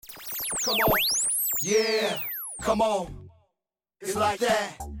Come on. Yeah. Come on. It's like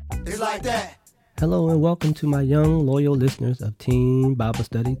that. It's like that. Hello and welcome to my young, loyal listeners of Teen Bible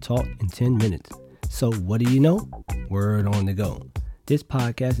Study Taught in 10 Minutes. So what do you know? Word on the go. This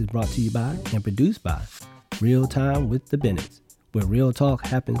podcast is brought to you by and produced by Real Time with the Bennetts, where real talk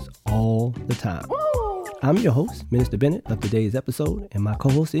happens all the time. I'm your host, Minister Bennett, of today's episode, and my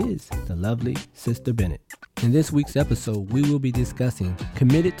co-host is the lovely Sister Bennett. In this week's episode, we will be discussing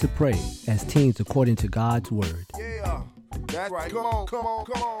committed to pray as teens according to God's Word. Yeah. That's right. Come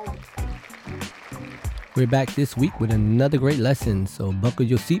on. We're back this week with another great lesson, so buckle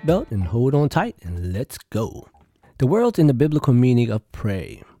your seatbelt and hold on tight, and let's go. The words in the biblical meaning of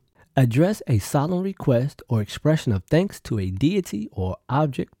pray address a solemn request or expression of thanks to a deity or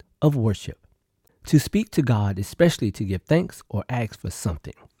object of worship. To speak to God, especially to give thanks or ask for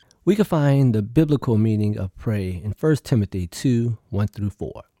something. We can find the biblical meaning of pray in 1 Timothy 2,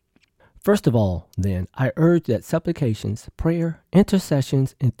 1-4. First of all, then, I urge that supplications, prayer,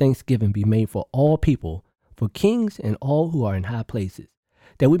 intercessions, and thanksgiving be made for all people, for kings and all who are in high places,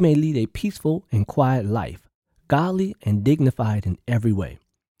 that we may lead a peaceful and quiet life, godly and dignified in every way.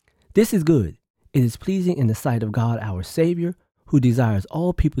 This is good. It is pleasing in the sight of God our Savior, who desires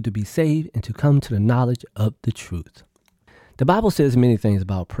all people to be saved and to come to the knowledge of the truth. The Bible says many things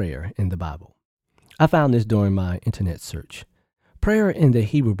about prayer in the Bible. I found this during my internet search. Prayer in the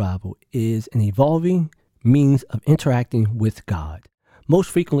Hebrew Bible is an evolving means of interacting with God, most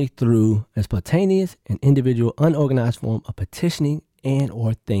frequently through a spontaneous and individual unorganized form of petitioning and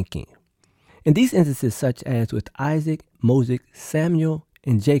or thinking. In these instances, such as with Isaac, Moses, Samuel,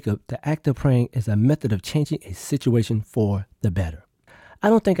 and Jacob, the act of praying is a method of changing a situation for the better. I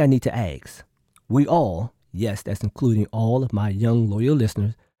don't think I need to ask. We all, yes, that's including all of my young, loyal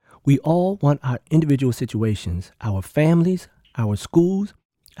listeners, we all want our individual situations, our families, our schools,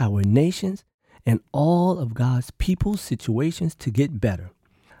 our nations, and all of God's people's situations to get better.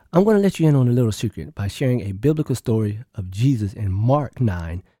 I'm going to let you in on a little secret by sharing a biblical story of Jesus in Mark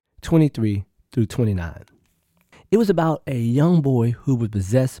 9, 23-29. It was about a young boy who was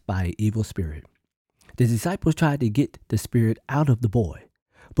possessed by an evil spirit. The disciples tried to get the spirit out of the boy,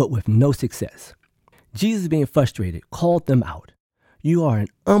 but with no success. Jesus, being frustrated, called them out. You are an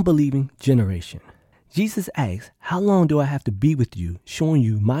unbelieving generation. Jesus asked, how long do I have to be with you, showing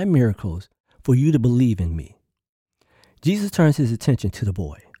you my miracles for you to believe in me? Jesus turns his attention to the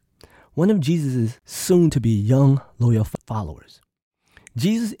boy, one of Jesus' soon-to-be young, loyal followers.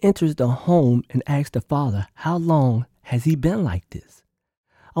 Jesus enters the home and asks the father, how long has he been like this?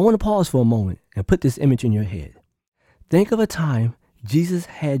 I want to pause for a moment and put this image in your head. Think of a time Jesus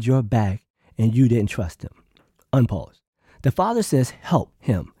had your back and you didn't trust him. Unpause. The father says, help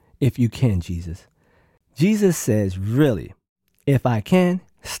him if you can, Jesus. Jesus says, really? If I can,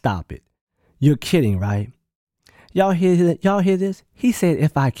 stop it. You're kidding, right? Y'all hear this? He said,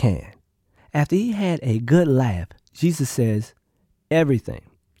 if I can. After he had a good laugh, Jesus says, everything,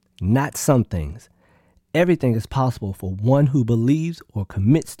 not some things. Everything is possible for one who believes or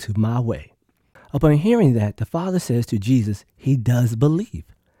commits to my way. Upon hearing that, the father says to Jesus, he does believe.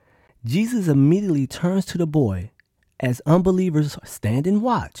 Jesus immediately turns to the boy as unbelievers stand and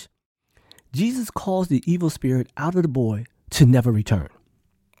watch. Jesus calls the evil spirit out of the boy to never return.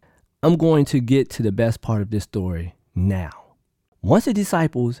 I'm going to get to the best part of this story now. Once the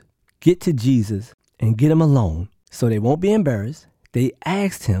disciples get to Jesus and get him alone so they won't be embarrassed, they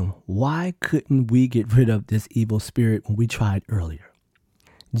asked him, why couldn't we get rid of this evil spirit when we tried earlier?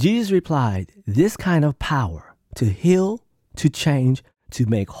 Jesus replied, this kind of power to heal, to change, to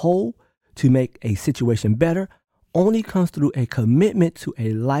make whole, to make a situation better only comes through a commitment to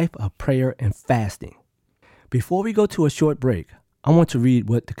a life of prayer and fasting. Before we go to a short break, I want to read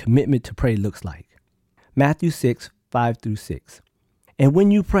what the commitment to pray looks like. Matthew 6, 5-6. And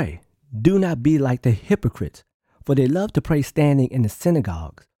when you pray, do not be like the hypocrites, for they love to pray standing in the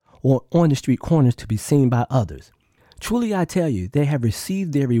synagogues or on the street corners to be seen by others. Truly I tell you, they have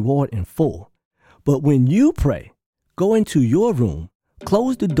received their reward in full. But when you pray, go into your room,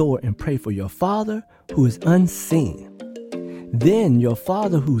 close the door and pray for your Father who is unseen. Then your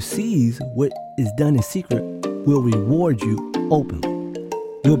Father who sees what is done in secret will reward you openly.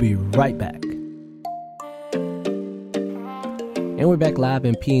 We'll be right back. And we're back live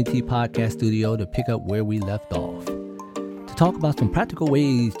in P&T Podcast Studio to pick up where we left off, to talk about some practical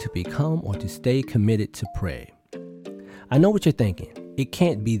ways to become or to stay committed to pray. I know what you're thinking. It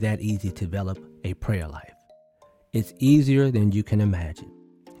can't be that easy to develop a prayer life. It's easier than you can imagine.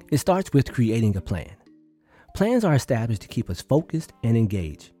 It starts with creating a plan. Plans are established to keep us focused and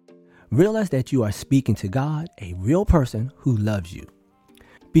engaged. Realize that you are speaking to God, a real person who loves you.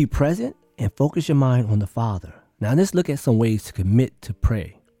 Be present and focus your mind on the Father. Now let's look at some ways to commit to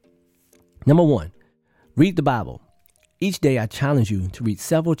pray. Number 1, read the Bible. Each day I challenge you to read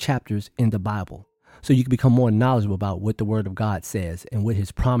several chapters in the Bible so you can become more knowledgeable about what the Word of God says and what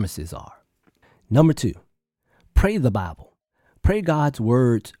His promises are. Number 2, pray the Bible. Pray God's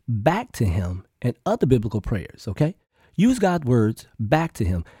words back to Him and other biblical prayers, okay? Use God's words back to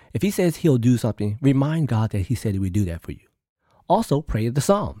Him. If He says He'll do something, remind God that He said He would do that for you. Also, pray the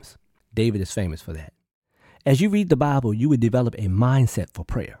Psalms. David is famous for that. As you read the Bible, you would develop a mindset for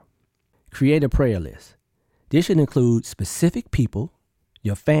prayer. Create a prayer list. This should include specific people,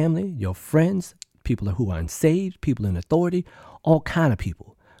 your family, your friends, people who are unsaved, people in authority, all kind of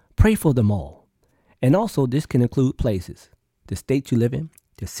people. Pray for them all. And also, this can include places, the state you live in,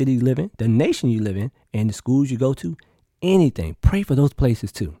 the city you live in, the nation you live in, and the schools you go to, anything. Pray for those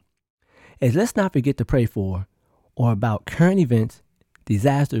places too. And let's not forget to pray for or about current events,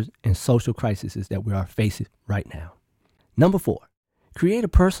 disasters, and social crises that we are facing right now. Number 4, create a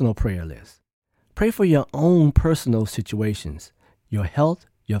personal prayer list. Pray for your own personal situations, your health,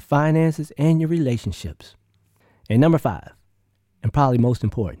 your finances, and your relationships. And number 5, and probably most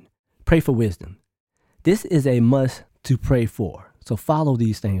important, pray for wisdom. This is a must to pray for. So follow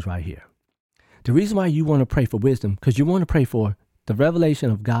these things right here. The reason why you want to pray for wisdom, because you want to pray for the revelation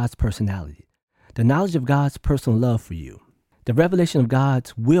of God's personality, the knowledge of God's personal love for you, the revelation of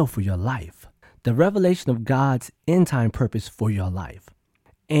God's will for your life, the revelation of God's end-time purpose for your life,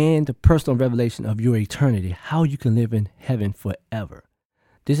 and the personal revelation of your eternity, how you can live in heaven forever.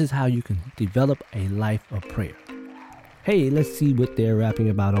 This is how you can develop a life of prayer. Hey, let's see what they're rapping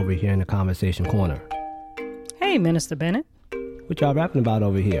about over here in the conversation corner. Hey, Minister Bennett. What y'all rapping about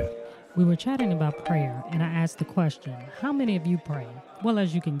over here? We were chatting about prayer, and I asked the question, how many of you pray? Well,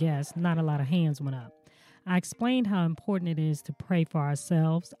 as you can guess, not a lot of hands went up. I explained how important it is to pray for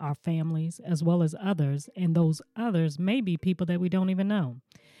ourselves, our families, as well as others, and those others may be people that we don't even know.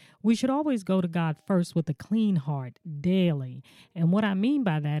 We should always go to God first with a clean heart daily. And what I mean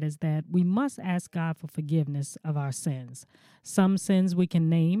by that is that we must ask God for forgiveness of our sins. Some sins we can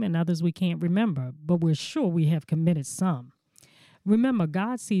name and others we can't remember, but we're sure we have committed some. Remember,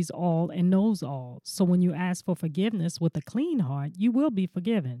 God sees all and knows all. So when you ask for forgiveness with a clean heart, you will be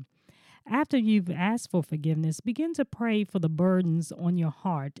forgiven. After you've asked for forgiveness, begin to pray for the burdens on your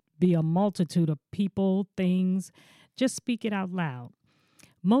heart, be a multitude of people, things. Just speak it out loud.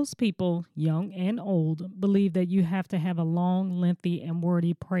 Most people, young and old, believe that you have to have a long, lengthy, and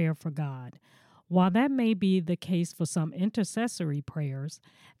wordy prayer for God. While that may be the case for some intercessory prayers,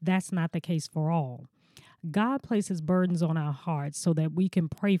 that's not the case for all. God places burdens on our hearts so that we can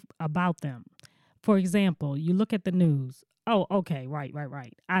pray about them. For example, you look at the news. Oh, okay, right.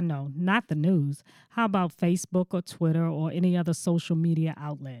 I know, not the news. How about Facebook or Twitter or any other social media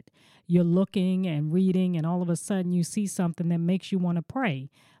outlet? You're looking and reading, and all of a sudden you see something that makes you want to pray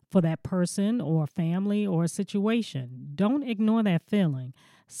for that person or family or a situation. Don't ignore that feeling.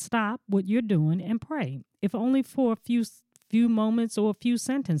 Stop what you're doing and pray. If only for a few moments or a few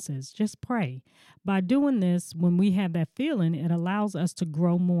sentences, just pray. By doing this, when we have that feeling, it allows us to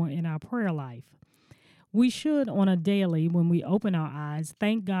grow more in our prayer life. We should, on a daily, when we open our eyes,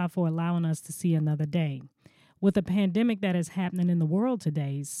 thank God for allowing us to see another day. With the pandemic that is happening in the world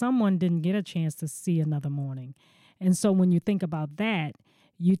today, someone didn't get a chance to see another morning. And so when you think about that,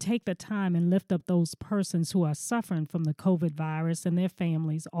 you take the time and lift up those persons who are suffering from the COVID virus and their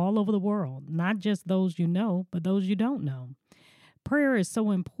families all over the world, not just those you know, but those you don't know. Prayer is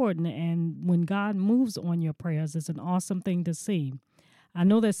so important, and when God moves on your prayers, it's an awesome thing to see. I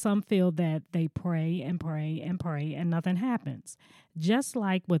know that some feel that they pray and pray and pray and nothing happens. Just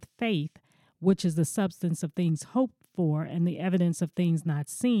like with faith, which is the substance of things hoped for and the evidence of things not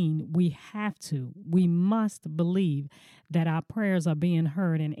seen, we must believe that our prayers are being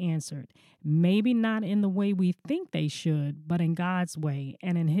heard and answered. Maybe not in the way we think they should, but in God's way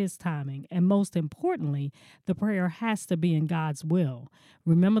and in His timing. And most importantly, the prayer has to be in God's will.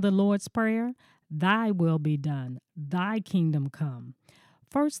 Remember the Lord's Prayer? Thy will be done, thy kingdom come.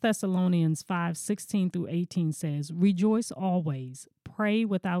 1 Thessalonians 5:16-18 says, Rejoice always, pray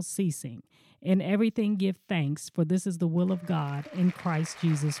without ceasing. In everything give thanks, for this is the will of God in Christ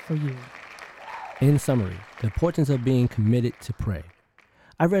Jesus for you. In summary, the importance of being committed to pray.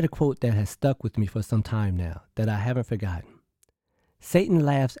 I read a quote that has stuck with me for some time now that I haven't forgotten. Satan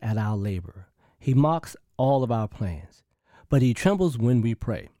laughs at our labor. He mocks all of our plans, but he trembles when we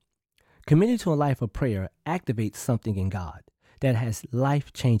pray. Committing to a life of prayer activates something in God that has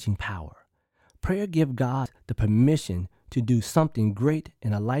life-changing power. Prayer gives God the permission to do something great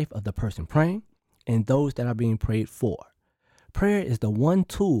in the life of the person praying and those that are being prayed for. Prayer is the one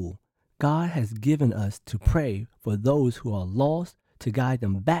tool God has given us to pray for those who are lost, to guide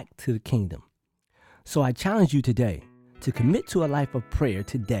them back to the kingdom. So I challenge you today to commit to a life of prayer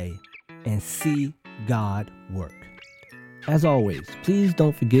today and see God work. As always, please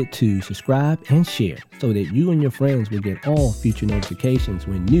don't forget to subscribe and share so that you and your friends will get all future notifications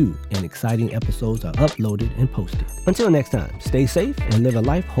when new and exciting episodes are uploaded and posted. Until next time, stay safe and live a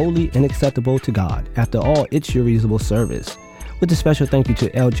life holy and acceptable to God. After all, it's your reasonable service. With a special thank you to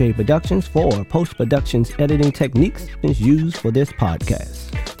LJ Productions for post-production's editing techniques used for this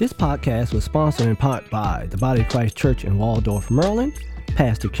podcast. This podcast was sponsored in part by the Body of Christ Church in Waldorf, Maryland,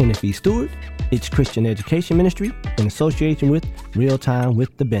 Pastor Kenneth E. Stewart, It's Christian Education Ministry, in association with Real Time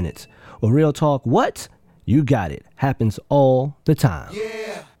with the Bennetts. Or Real Talk, what? You got it. Happens all the time.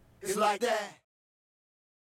 Yeah, it's like that.